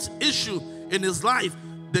root issue in his life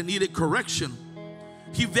that needed correction.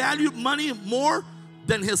 He valued money more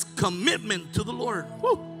than his commitment to the Lord.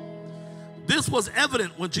 Woo. This was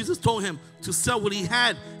evident when Jesus told him to sell what he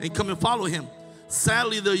had and come and follow him.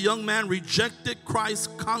 Sadly, the young man rejected Christ's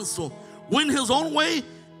counsel, went his own way,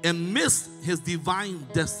 and missed his divine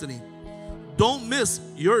destiny. Don't miss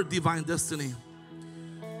your divine destiny.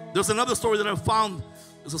 There's another story that I found.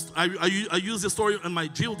 I use this story in my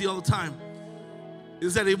GOD all the time.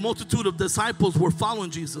 Is that a multitude of disciples were following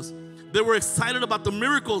Jesus. They were excited about the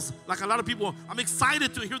miracles, like a lot of people. I'm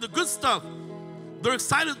excited to hear the good stuff. They're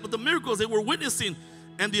excited about the miracles they were witnessing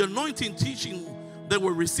and the anointing teaching they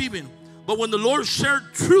were receiving. But when the Lord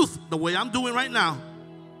shared truth the way I'm doing right now,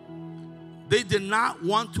 they did not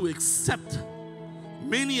want to accept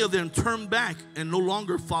Many of them turned back and no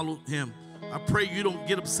longer followed him. I pray you don't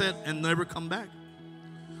get upset and never come back.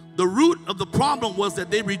 The root of the problem was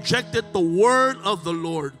that they rejected the word of the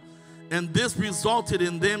Lord, and this resulted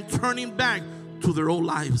in them turning back to their old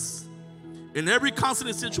lives. In every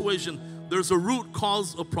constant situation, there's a root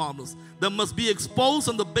cause of problems that must be exposed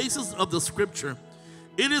on the basis of the scripture.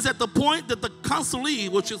 It is at the point that the consolee,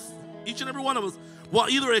 which is each and every one of us, will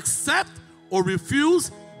either accept or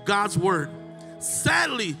refuse God's word.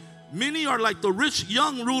 Sadly, many are like the rich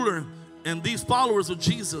young ruler and these followers of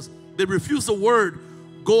Jesus. They refuse the word,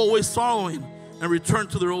 go away sorrowing, and return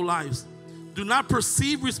to their old lives. Do not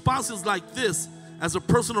perceive responses like this as a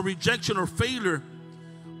personal rejection or failure.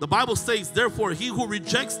 The Bible states, therefore, he who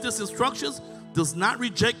rejects these instructions does not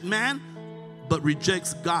reject man, but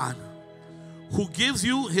rejects God, who gives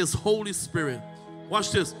you his Holy Spirit.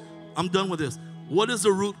 Watch this. I'm done with this. What is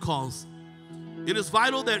the root cause? It is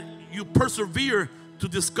vital that you persevere to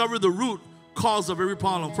discover the root cause of every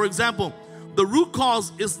problem. For example, the root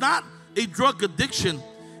cause is not a drug addiction.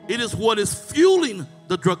 It is what is fueling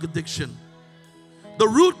the drug addiction. The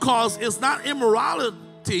root cause is not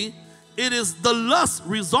immorality. It is the lust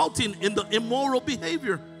resulting in the immoral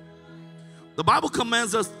behavior. The Bible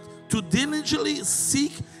commands us to diligently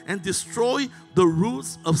seek and destroy the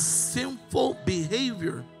roots of sinful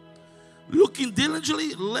behavior, looking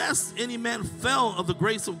diligently lest any man fail of the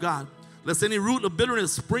grace of God, lest any root of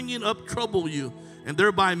bitterness springing up trouble you, and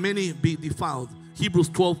thereby many be defiled. Hebrews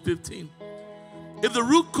 12:15. If the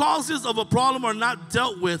root causes of a problem are not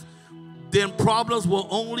dealt with, then problems will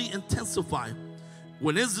only intensify.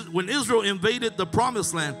 When Israel invaded the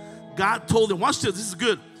promised land, God told them, watch this is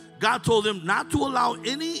good. God told them not to allow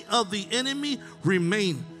any of the enemy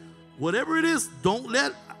remain. Whatever it is, don't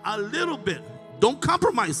let a little bit, don't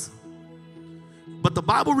compromise. But the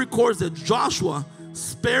Bible records that Joshua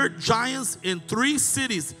spared giants in 3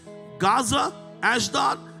 cities, Gaza,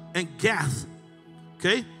 Ashdod, and Gath.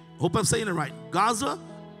 Okay, hope I'm saying it right. Gaza,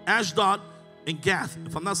 Ashdod, and Gath.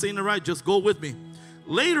 If I'm not saying it right, just go with me.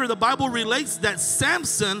 Later, the Bible relates that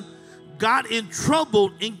Samson got in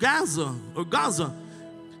trouble in Gaza.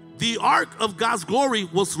 The ark of God's glory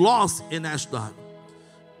was lost in Ashdod.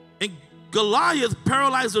 And Goliath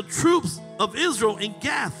paralyzed the troops of Israel in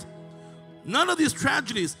Gath. None of these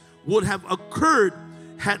tragedies would have occurred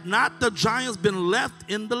had not the giants been left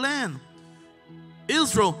in the land.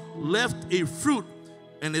 Israel left a fruit,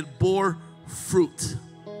 and it bore fruit.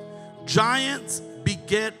 Giants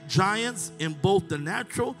beget giants in both the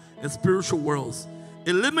natural and spiritual worlds.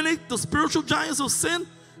 Eliminate the spiritual giants of sin,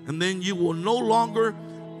 and then you will no longer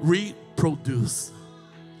reproduce.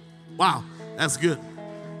 Wow, that's good.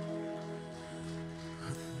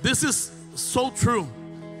 This is so true.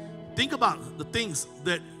 Think about the things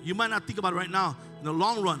that you might not think about right now. In the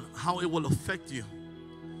long run, how it will affect you.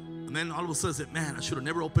 And then all of a sudden, say, man, I should have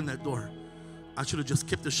never opened that door. I should have just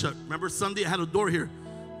kept it shut. Remember Sunday, I had a door here.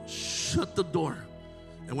 Shut the door.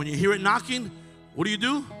 And when you hear it knocking, what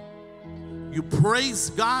do? You praise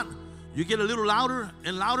God. You get a little louder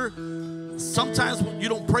and louder. Sometimes you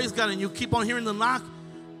don't praise God and you keep on hearing the knock,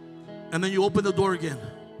 and then you open the door again.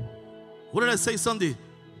 What did I say Sunday?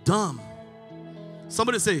 Dumb.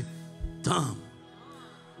 Somebody say, dumb.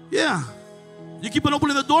 Yeah. You keep on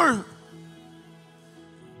opening the door.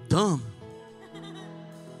 Dumb.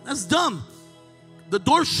 That's dumb. The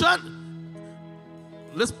door shut.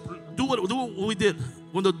 Let's do what we did.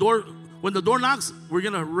 When the door knocks, we're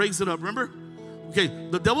gonna raise it up. Remember? Okay,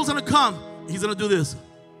 the devil's gonna come. He's gonna do this.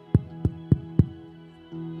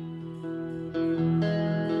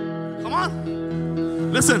 Come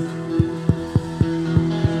on. Listen.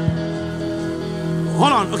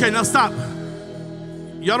 Hold on. Okay, now stop.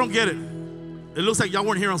 Y'all don't get it. It looks like y'all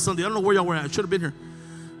weren't here on Sunday. I don't know where y'all were at. I should have been here.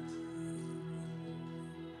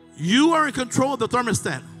 You are in control of the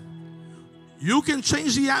thermostat. You can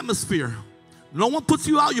change the atmosphere. No one puts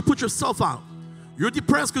you out, you put yourself out. You're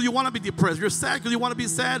depressed because you want to be depressed. You're sad because you want to be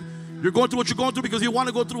sad. You're going through what you're going through because you want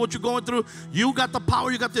to go through what you're going through. You got the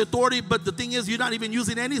power, you got the authority, but the thing is, you're not even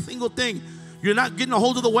using any single thing. You're not getting a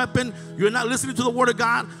hold of the weapon. You're not listening to the word of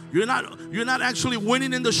God. You're not actually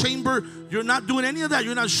winning in the chamber. You're not doing any of that.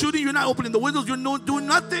 You're not shooting. You're not opening the windows. You're not doing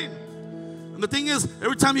nothing. And the thing is,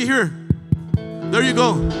 every time you hear, there you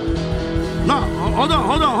go. No, hold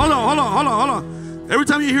on. Every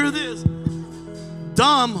time you hear this,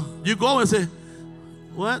 dumb, you go and say,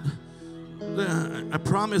 what? I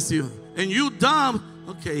promise you. And you dumb,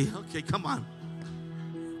 okay, come on.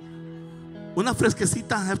 Una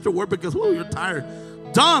fresquecita after work because, whoa, you're tired.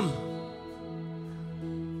 Dumb.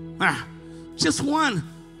 Just one.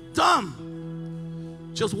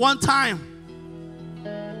 Dumb. Just one time.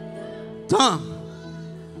 Dumb.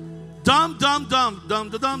 Dumb, dumb, dumb, dumb,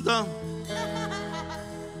 dumb, dumb, dumb.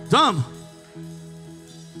 Dumb.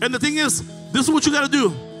 And the thing is, this is what you got to do.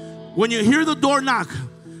 When you hear the door knock,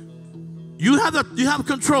 you have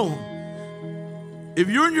control. If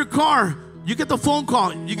you're in your car, you get the phone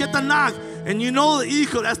call, you get the knock, and you know the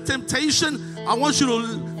ego, that's temptation. I want you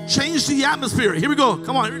to change the atmosphere. Here we go.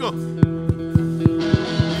 Come on, here we go. Open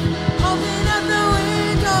up the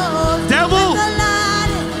windows. Devil,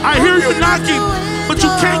 I hear you knocking, but you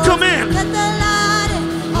can't come in. Let the light in.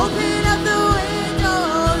 Open up the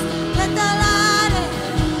windows. Let the light in.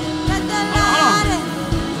 Let the light in.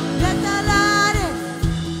 Let the light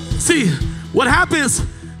in. See, what happens,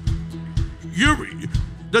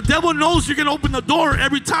 the devil knows you're going to open the door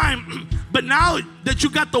every time. But now that you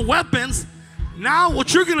got the weapons, now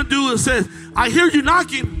what you're going to do is say, I hear you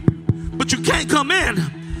knocking, but you can't come in.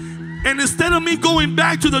 And instead of me going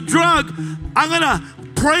back to the drug, I'm going to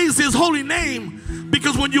praise his holy name.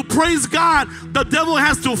 Because when you praise God, the devil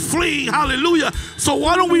has to flee. Hallelujah. So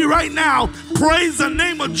why don't we right now praise the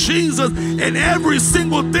name of Jesus, and every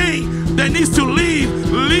single thing that needs to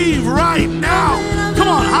leave right now. Come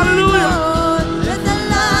on. Hallelujah. Let the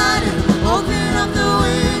light in. Open up the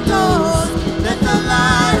windows. Let the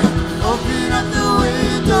light in. Open up the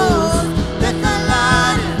windows. Let the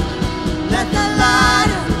light in. Let the light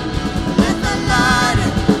in. Let the light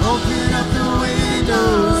in. Open up the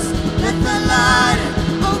windows. Let the light in.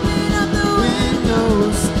 Open up the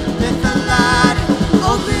windows. Let the light in.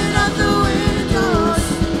 Open up the windows.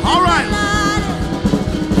 All right.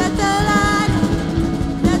 Let the light in.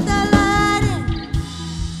 Let the light in.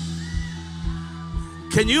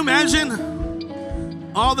 Can you imagine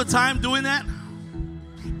all the time doing that?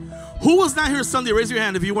 Who was not here Sunday? Raise your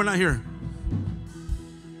hand if you were not here.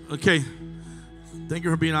 Okay. Thank you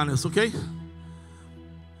for being honest, okay?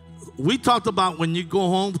 We talked about when you go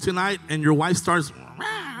home tonight and your wife starts,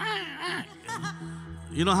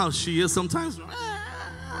 you know how she is sometimes?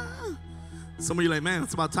 Some of you are like, man,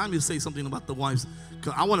 it's about time you say something about the wives.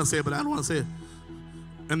 Because I want to say it, but I don't want to say it.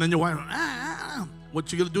 And then your wife,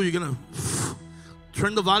 what you going to do? You're going to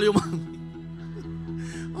turn the volume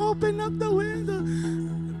on. Open up the window.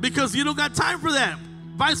 Because you don't got time for that.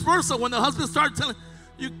 Vice versa, when the husband starts telling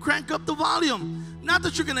you, crank up the volume. Not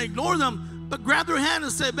that you're going to ignore them, but grab their hand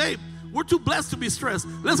and say, babe, we're too blessed to be stressed.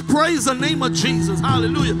 Let's praise the name of Jesus.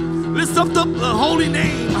 Hallelujah. Let's lift up the holy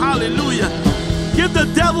name. Hallelujah. Give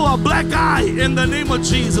the devil a black eye in the name of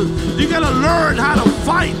Jesus. You got to learn how to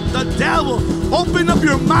fight the devil. Open up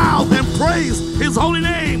your mouth and praise his holy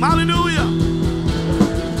name. Hallelujah.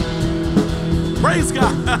 Praise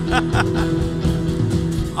God.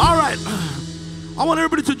 All right. I want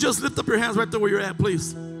everybody to just lift up your hands right there where you're at,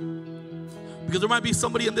 please. Because there might be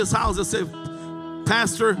somebody in this house that said,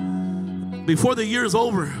 Pastor, before the year's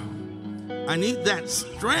over, I need that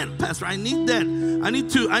strength, Pastor. I need that. I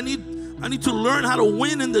need to learn how to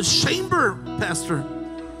win in the chamber, Pastor.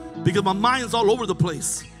 Because my mind's all over the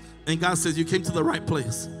place. And God says, you came to the right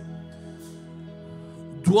place.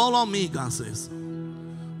 Dwell on me, God says.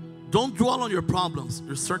 Don't dwell on your problems,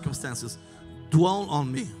 your circumstances. Dwell on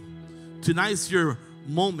me. Tonight's your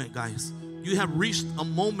moment, guys. You have reached a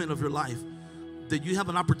moment of your life that you have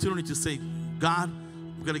an opportunity to say, God,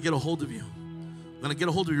 I'm going to get a hold of you. I'm going to get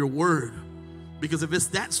a hold of your word. Because if it's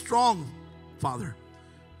that strong, Father,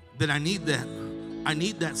 then I need that. I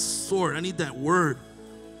need that sword. I need that word.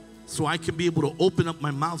 So I can be able to open up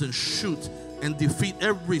my mouth and shoot and defeat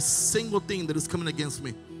every single thing that is coming against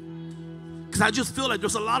me. Because I just feel like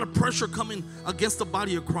there's a lot of pressure coming against the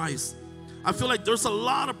body of Christ. I feel like there's a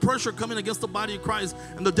lot of pressure coming against the body of Christ,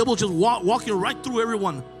 and the devil just walking right through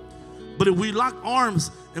everyone. But if we lock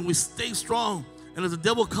arms and we stay strong, and as the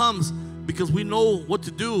devil comes, because we know what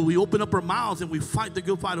to do, we open up our mouths and we fight the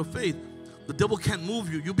good fight of faith. The devil can't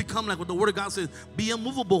move you. You become like what the word of God says, be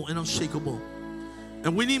unmovable and unshakable.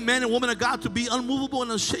 And we need men and women of God to be unmovable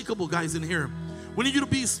and unshakable, guys, in here. We need you to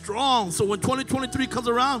be strong, so when 2023 comes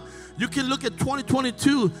around, you can look at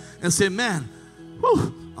 2022 and say, man,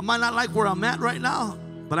 whew, I might not like where I'm at right now,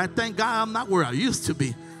 but I thank God I'm not where I used to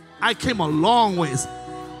be. I came a long ways.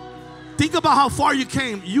 Think about how far you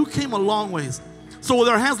came. You came a long ways. So with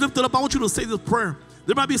our hands lifted up, I want you to say this prayer.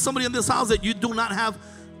 There might be somebody in this house that you do not have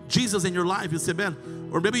Jesus in your life. You say, man,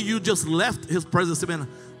 or maybe you just left his presence. Say, man,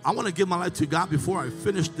 I want to give my life to God before I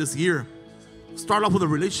finish this year. Start off with a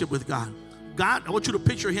relationship with God. God, I want you to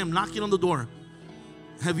picture him knocking on the door.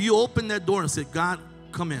 Have you opened that door and said, God,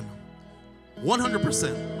 come in?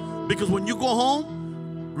 100%. Because when you go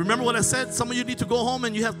home, remember what I said? Some of you need to go home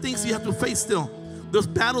and you have things you have to face still. There's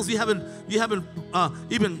battles you haven't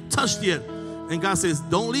even touched yet. And God says,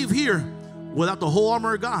 don't leave here without the whole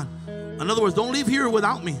armor of God. In other words, don't leave here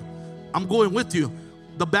without me. I'm going with you.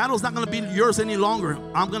 The battle's not going to be yours any longer.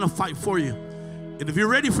 I'm going to fight for you. And if you're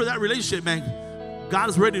ready for that relationship, man, God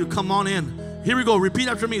is ready to come on in. Here we go. Repeat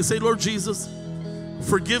after me. Say, Lord Jesus,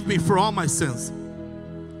 forgive me for all my sins.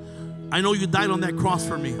 I know you died on that cross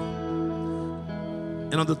for me.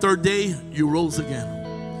 And on the third day, you rose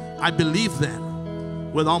again. I believe that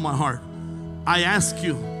with all my heart. I ask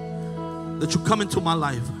you that you come into my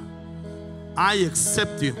life. I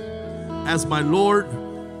accept you as my Lord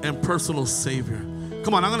and personal Savior.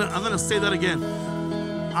 Come on, I'm gonna say that again.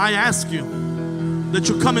 I ask you that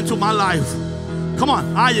you come into my life. Come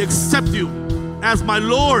on, I accept you as my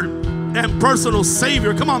Lord and personal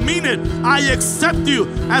Savior. Come on, mean it. I accept you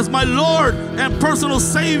as my Lord and personal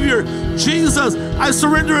Savior. Jesus, I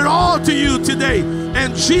surrender it all to you today.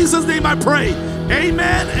 In Jesus' name I pray.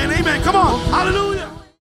 Amen and amen. Come on, hallelujah.